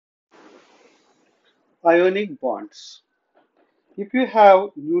Ionic bonds. If you have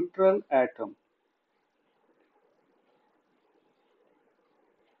neutral atom,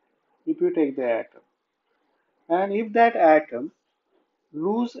 if you take the atom, and if that atom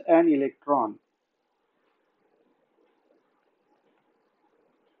lose an electron,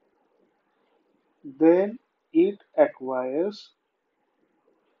 then it acquires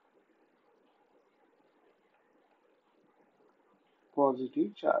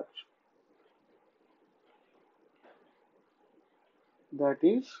positive charge. That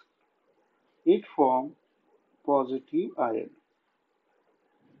is, it forms positive ion.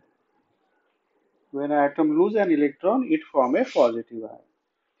 When atom lose an electron, it forms a positive ion.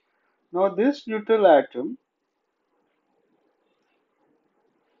 Now this neutral atom,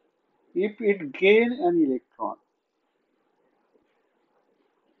 if it gain an electron,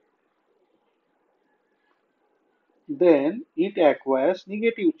 then it acquires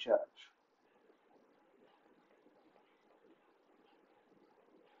negative charge.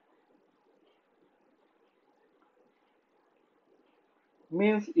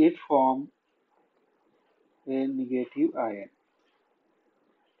 Means it forms a negative ion.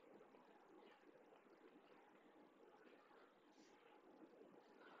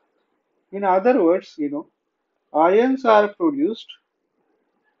 In other words, ions are produced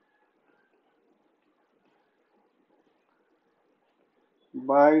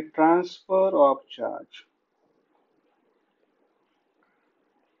by transfer of charge.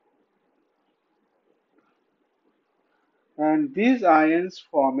 And these ions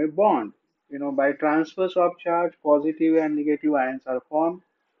form a bond. By transfers of charge, positive and negative ions are formed,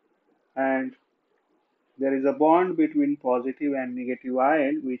 and there is a bond between positive and negative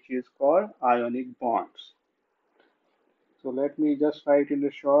ion, which is called ionic bonds. So let me just write in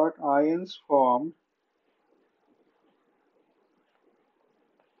the short: ions form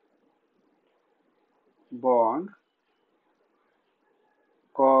bond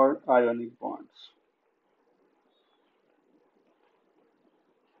called ionic bonds.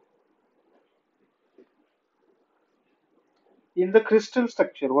 In the crystal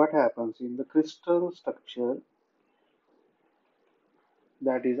structure, what happens? In the crystal structure,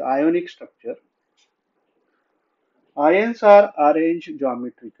 that is ionic structure, ions are arranged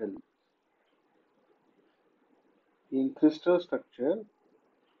geometrically. In crystal structure,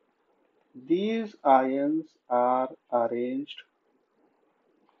 these ions are arranged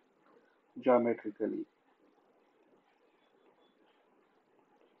geometrically.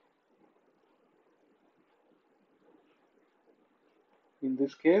 In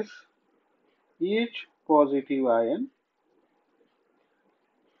this case, each positive ion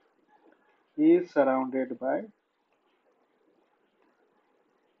is surrounded by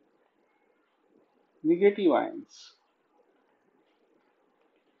negative ions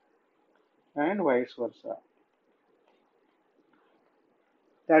and vice versa.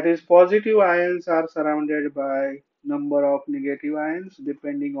 That is, positive ions are surrounded by number of negative ions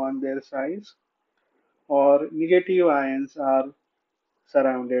depending on their size, or negative ions are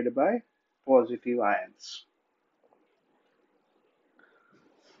surrounded by positive ions.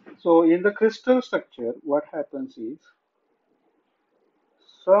 So in the crystal structure, what happens is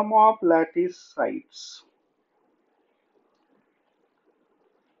some of lattice sites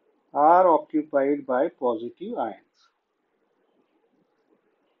are occupied by positive ions.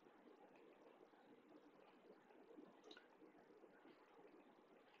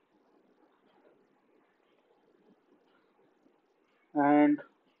 And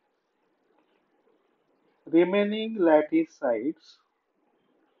remaining lattice sites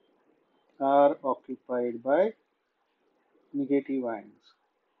are occupied by negative ions.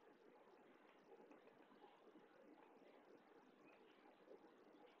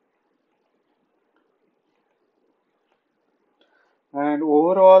 And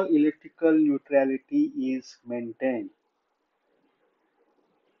overall electrical neutrality is maintained.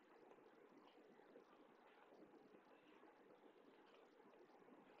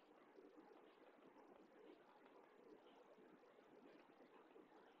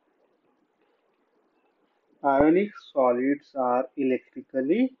 Ionic solids are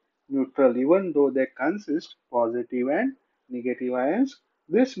electrically neutral even though they consist positive and negative ions.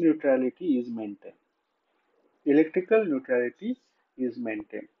 This neutrality is maintained. Electrical neutrality is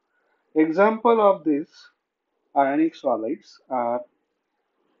maintained. Example of these ionic solids are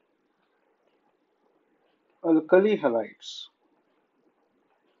alkali halides.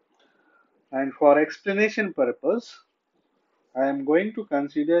 And for explanation purpose, I am going to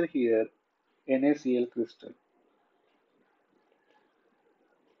consider here NaCl crystal.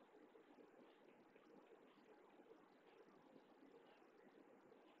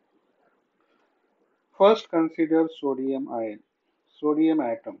 First consider sodium ion, sodium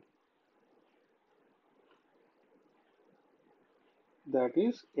atom, that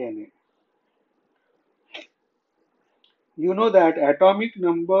is Na. You know that atomic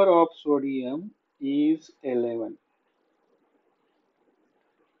number of sodium is 11,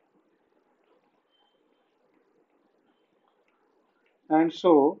 and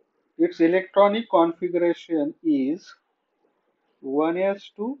so its electronic configuration is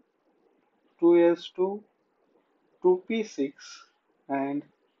 1s2, 2s2, 2p6, and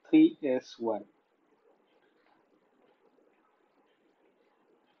 3s1.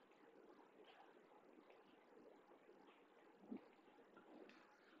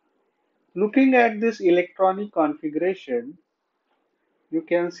 Looking at this electronic configuration, you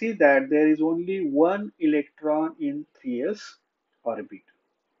can see that there is only one electron in 3s orbit.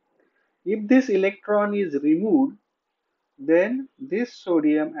 If this electron is removed, then this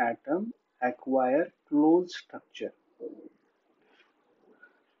sodium atom acquire closed structure.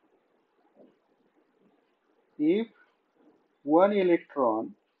 If one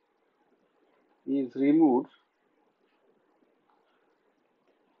electron is removed,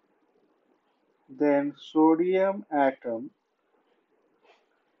 then sodium atom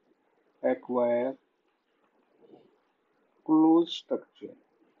acquire closed structure.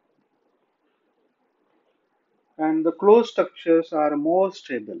 And the closed structures are more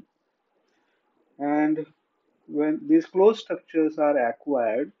stable. And when these closed structures are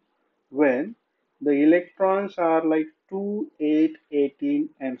acquired, when the electrons are like 2, 8, 18,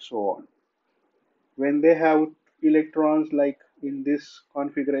 and so on. When they have electrons like in this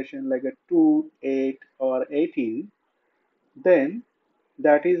configuration like a 2, 8, or 18, then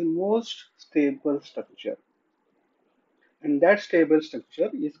that is most stable structure. And that stable structure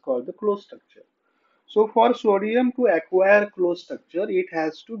is called the closed structure. So for sodium to acquire closed structure, it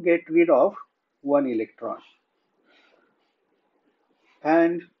has to get rid of one electron.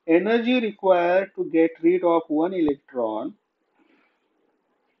 And energy required to get rid of one electron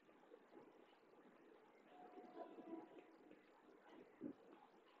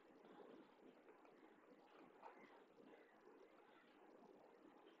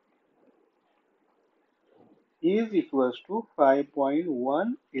is equals to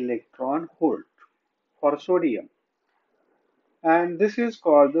 5.1 electron volt for sodium. And this is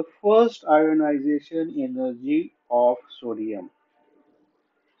called the first ionization energy of sodium.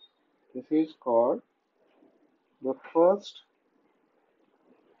 This is called the first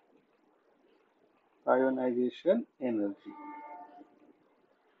ionization energy.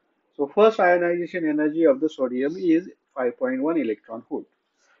 So first ionization energy of the sodium is 5.1 electron volt.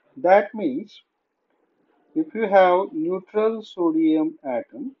 That means if you have neutral sodium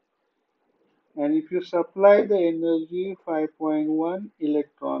atom and if you supply the energy 5.1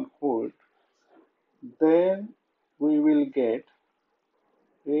 electron volt, then we will get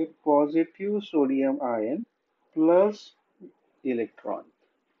a positive sodium ion plus electron.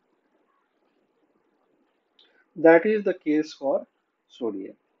 That is the case for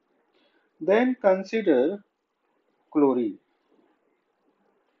sodium. Then consider chlorine.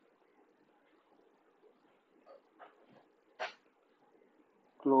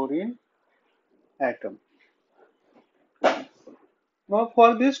 Chlorine atom. Now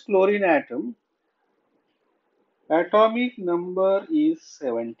for this chlorine atom, atomic number is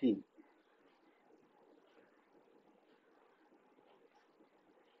 17.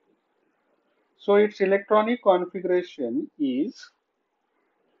 So its electronic configuration is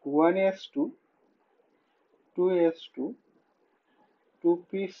 1s2, 2s2,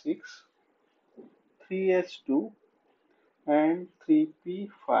 2p6, 3s2, and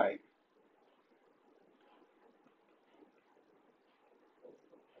 3p5.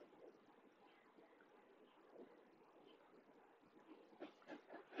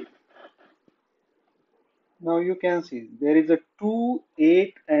 Now you can see there is a 2,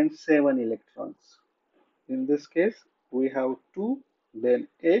 8, and 7 electrons. In this case, we have 2, then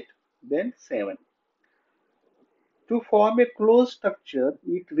 8, then 7. To form a closed structure,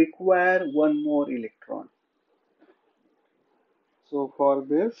 it requires one more electron. So for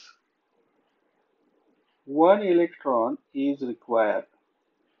this, one electron is required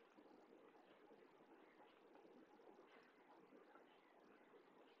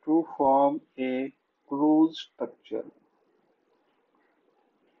to form a closed structure.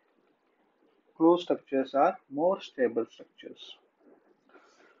 Closed structures are more stable structures.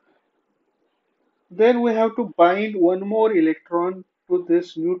 Then we have to bind one more electron to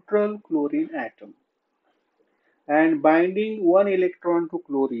this neutral chlorine atom. And binding one electron to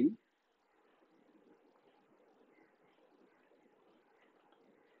chlorine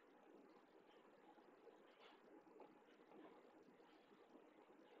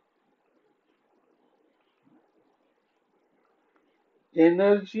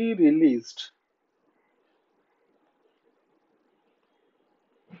Energy released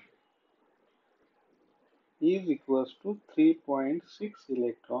is equals to 3.6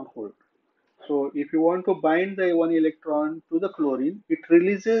 electron volt. So if you want to bind the one electron to the chlorine, it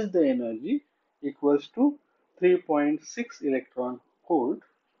releases the energy equals to 3.6 electron volt.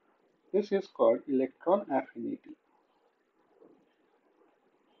 This is called electron affinity.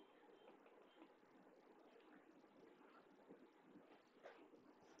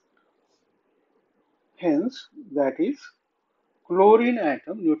 Hence, that is chlorine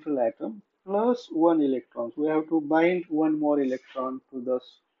atom, neutral atom, plus one electron. So we have to bind one more electron to the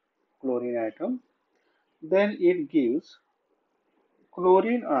chlorine atom. Then it gives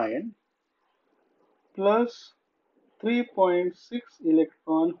chlorine ion plus 3.6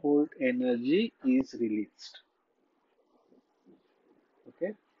 electron volt energy is released.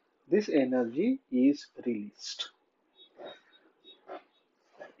 Okay, this energy is released.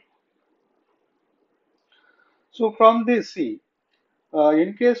 So from this, see,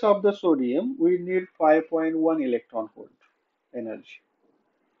 in case of the sodium, we need 5.1 electron volt energy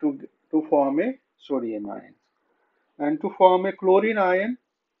to form a sodium ion. And to form a chlorine ion,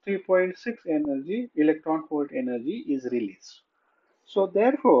 3.6 energy, electron volt energy is released. So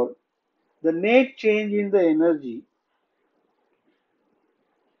therefore, the net change in the energy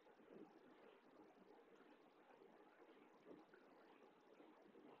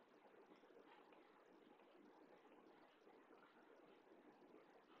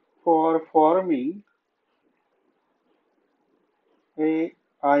for forming a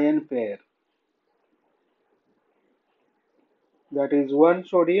ion pair, that is one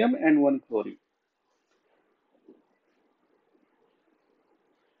sodium and one chlorine,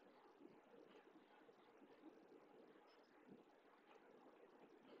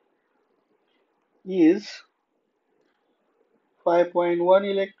 is 5.1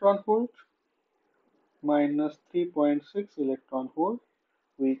 electron volt minus 3.6 electron volt,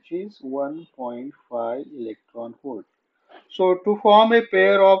 which is 1.5 electron volt. So to form a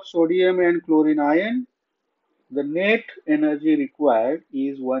pair of sodium and chlorine ion, the net energy required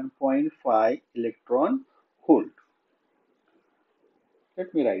is 1.5 electron volt.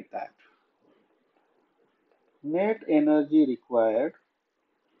 Let me write that. Net energy required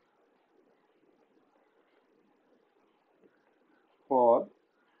for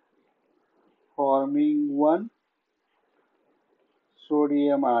forming one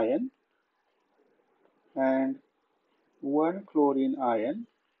sodium ion and one chlorine ion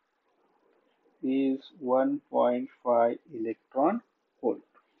is 1.5 electron volt.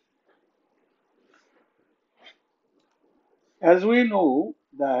 As we know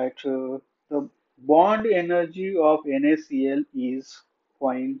that the bond energy of NaCl is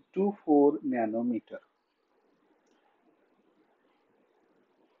 0.24 nanometer.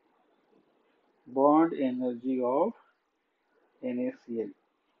 Bond energy of NaCl.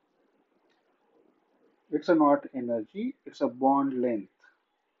 It's a not energy, it's a bond length.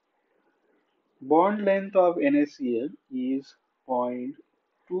 Bond length of NaCl is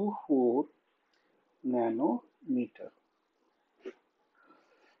 0.24 nanometer.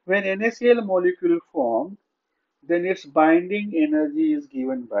 When NaCl molecule formed, then its binding energy is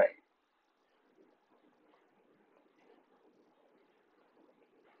given by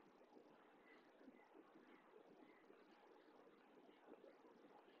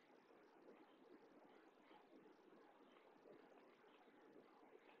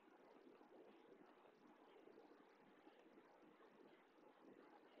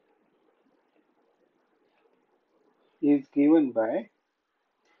is given by,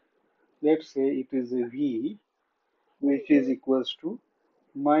 let's say it is a V, which is equals to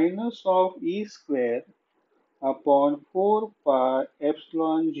minus of E square upon 4 pi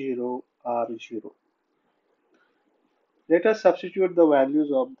epsilon 0 R0. Let us substitute the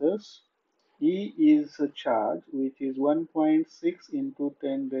values of this. E is a charge which is 1.6 into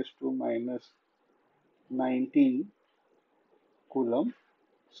 10 raised to minus 19 coulomb,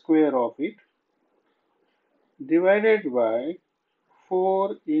 square of it, divided by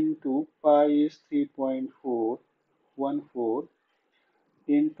 4 into pi is 3.414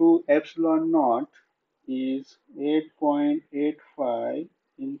 into epsilon naught is 8.85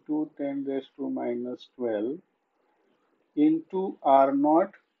 into 10 raised to minus 12 into R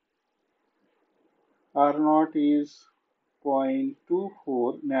naught. R naught is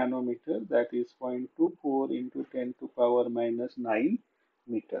 0.24 nanometer, that is 0.24 into 10 to power minus 9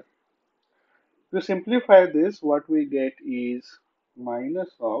 meter. To simplify this, what we get is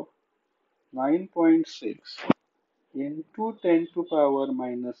minus of 9.6 into 10 to power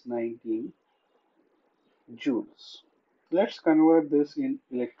minus 19 joules. Let's convert this in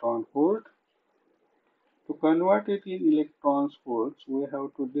electron volt. To convert it in electrons volts, we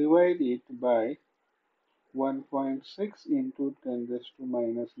have to divide it by 1.6 into 10 raised to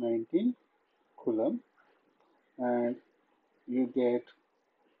minus 19 coulomb, and you get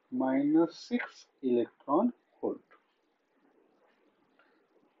minus 6 electron volt.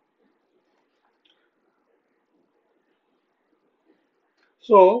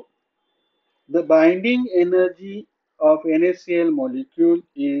 So the binding energy of NaCl molecule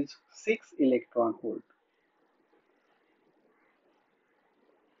is 6 electron volt.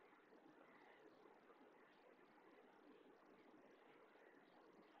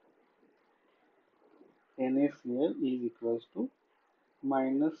 NaCl is equals to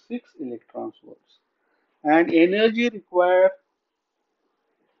minus 6 electron volts. And energy required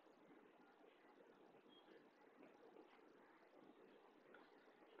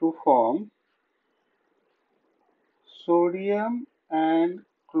to form sodium and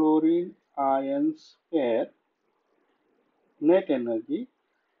chlorine ions pair, net energy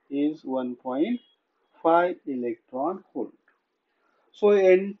is 1.5 electron volt. So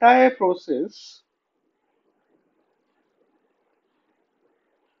entire process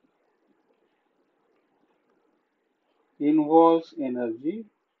involves energy.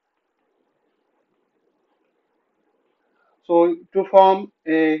 So to form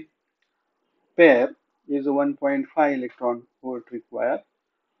a pair is 1.5 electron volt required.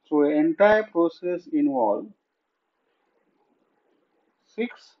 So entire process involves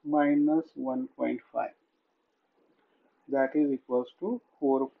 6 minus 1.5, that is equals to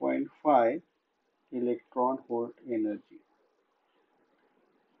 4.5 electron volt energy.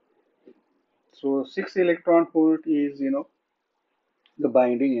 So 6 electron volt is the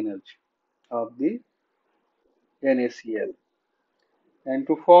binding energy of the NaCl. And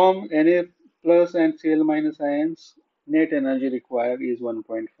to form Na plus and Cl minus ions, net energy required is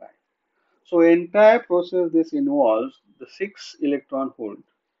 1.5. So entire process this involves the 6 electron volt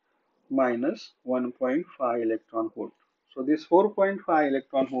minus 1.5 electron volt. So this 4.5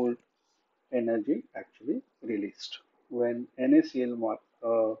 electron volt energy actually released when NaCl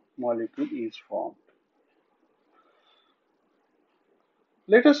molecule is formed.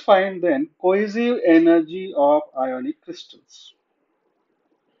 Let us find then cohesive energy of ionic crystals.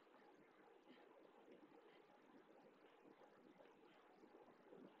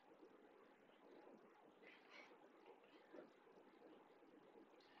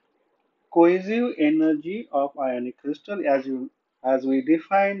 Cohesive energy of ionic crystal, as we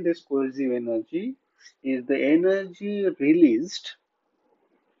define this cohesive energy, is the energy released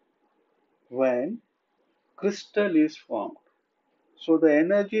when crystal is formed. So the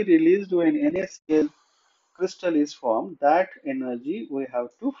energy released when NaCl crystal is formed, that energy we have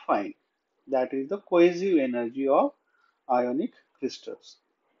to find. That is the cohesive energy of ionic crystals.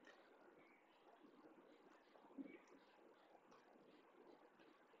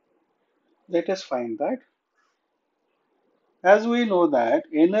 Let us find that. As we know that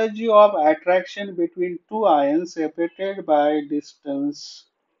energy of attraction between two ions separated by distance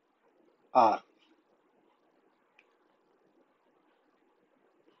r,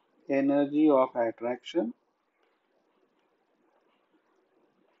 energy of attraction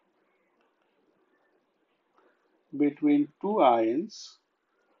between two ions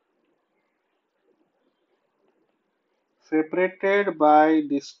separated by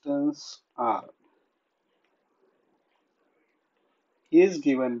distance r is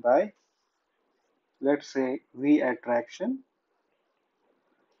given by, let's say, V attraction,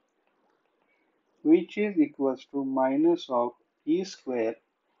 which is equals to minus of E square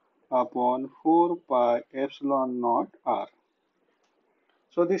upon 4 pi epsilon naught r.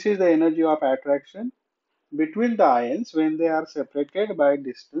 So this is the energy of attraction between the ions when they are separated by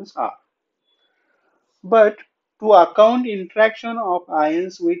distance r. But to account interaction of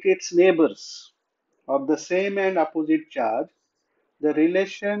ions with its neighbors of the same and opposite charge, the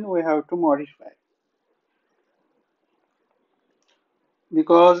relation we have to modify.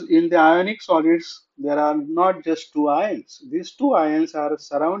 Because in the ionic solids, there are not just two ions. These two ions are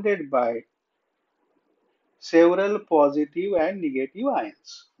surrounded by several positive and negative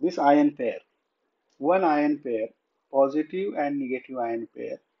ions. This ion pair, one ion pair, positive and negative ion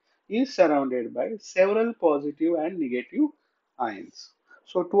pair, is surrounded by several positive and negative ions.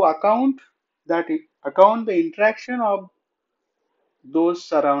 So to account the interaction of those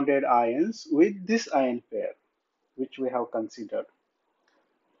surrounded ions with this ion pair, which we have considered,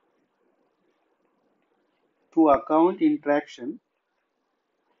 to account interaction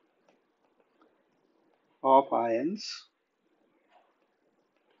of ions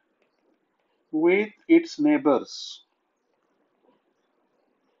with its neighbors.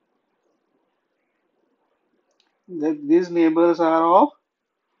 that these neighbors are of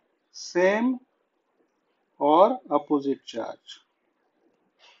same or opposite charge.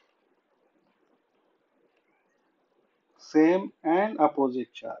 Same and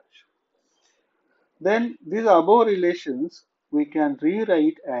opposite charge. Then these above relations we can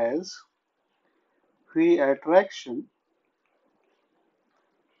rewrite as V attraction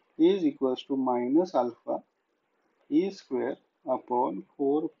is equals to minus alpha E square upon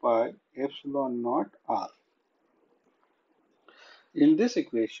 4 pi epsilon naught R. In this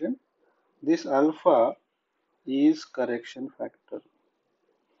equation, this alpha is correction factor,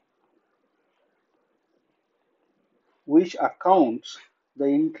 which accounts the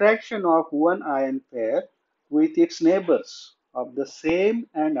interaction of one ion pair with its neighbors of the same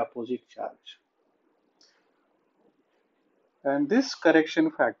and opposite charge. And this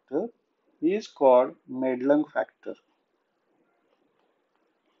correction factor is called Madelung factor.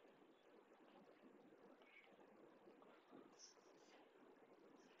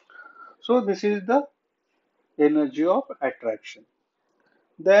 So this is the energy of attraction.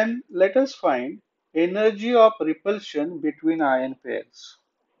 Then let us find energy of repulsion between ion pairs.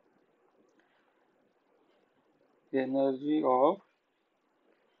 Energy of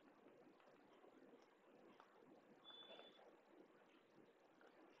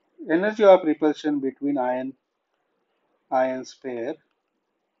repulsion between ions pair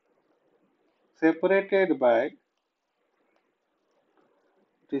separated by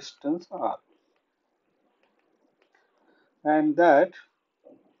distance r, and that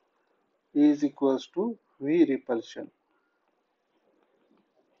is equals to V repulsion.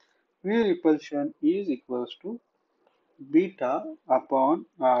 V repulsion is equals to beta upon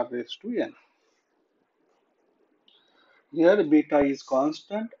r raised to n. Here beta is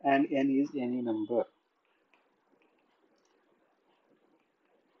constant and n is any number.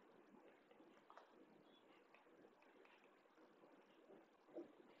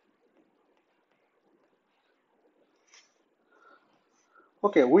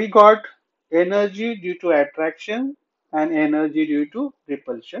 Okay, we got energy due to attraction and energy due to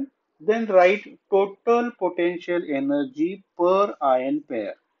repulsion. Then write total potential energy per ion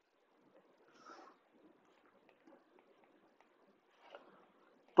pair.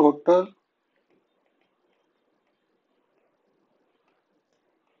 Total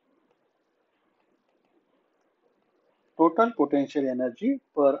potential energy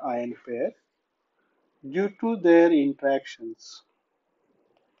per ion pair due to their interactions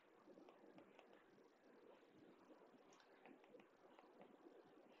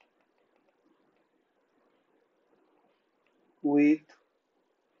with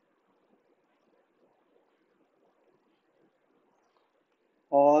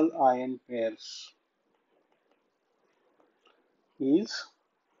all ion pairs is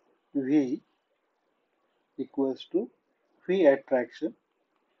V equals to V attraction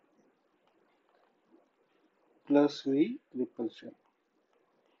plus V repulsion.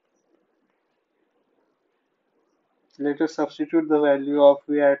 Let us substitute the value of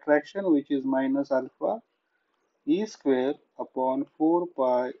V attraction, which is minus alpha E square upon 4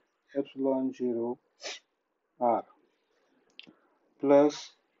 pi epsilon 0 R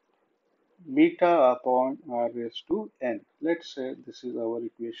plus beta upon R raised to n. Let's say this is our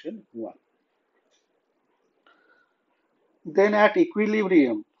equation 1. Then at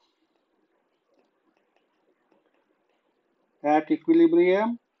equilibrium,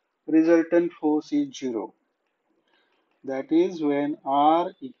 resultant force is 0. That is when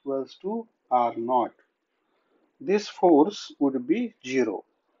R equals to R naught. This force would be 0.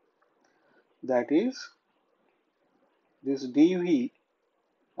 That is, this dV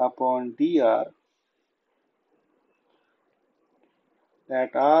upon dr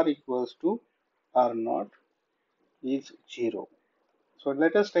at R equals to R naught is 0. So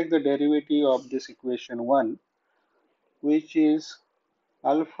let us take the derivative of this equation 1, which is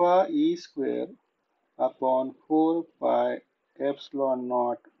alpha E square upon 4 pi epsilon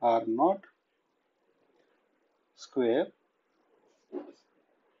naught R naught square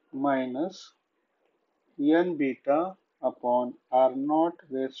minus n beta upon R naught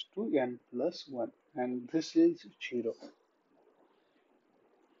raised to n plus 1, and this is 0.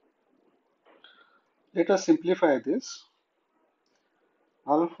 Let us simplify this.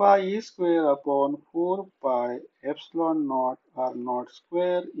 Alpha E square upon 4 pi epsilon naught R naught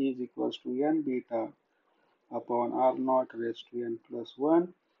square is equals to n beta upon R naught raised to n plus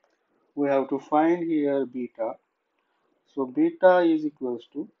 1. We have to find here beta. So beta is equals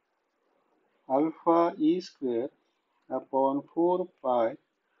to alpha E square upon 4 pi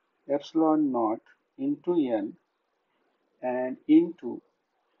epsilon naught into n and into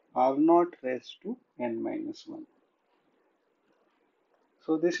R naught raised to n minus 1.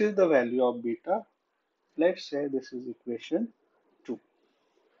 So this is the value of beta. Let's say this is equation 2.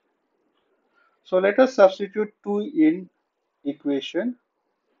 So let us substitute 2 in equation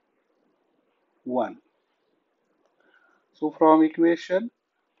 1. So from equation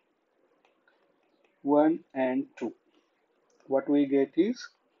 1 and 2, what we get is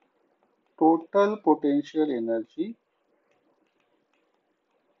total potential energy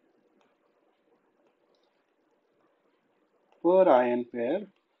per ion pair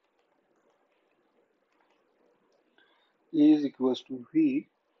is equals to V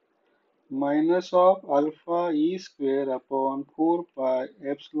minus of alpha E square upon 4 pi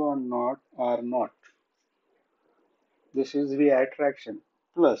epsilon naught R naught. This is V attraction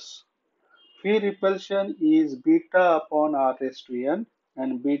plus V repulsion is beta upon R raised to n,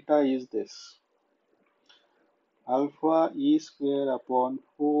 and beta is this alpha E square upon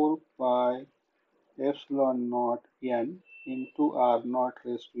 4 pi epsilon naught n into R naught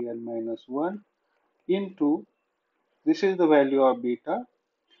raised to n minus 1 into, this is the value of beta,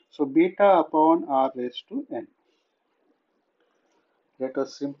 so beta upon R raised to n. Let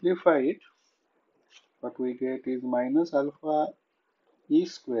us simplify it. What we get is minus alpha E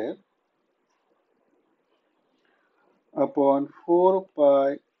square upon 4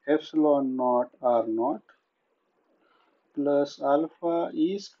 pi epsilon naught R naught plus alpha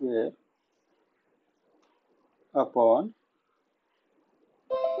E square upon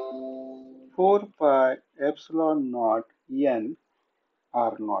 4 pi epsilon naught n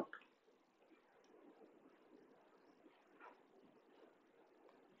R naught.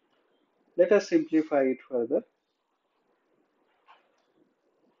 Let us simplify it further.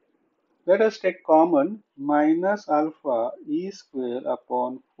 Let us take common minus alpha E square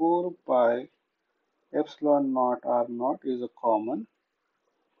upon 4 pi epsilon naught R naught is a common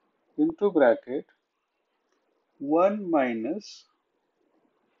into bracket 1 minus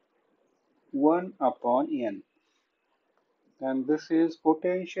 1 upon n, and this is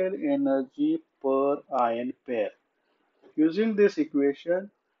potential energy per ion pair. Using this equation,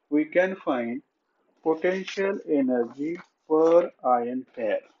 we can find potential energy per ion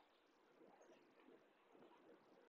pair.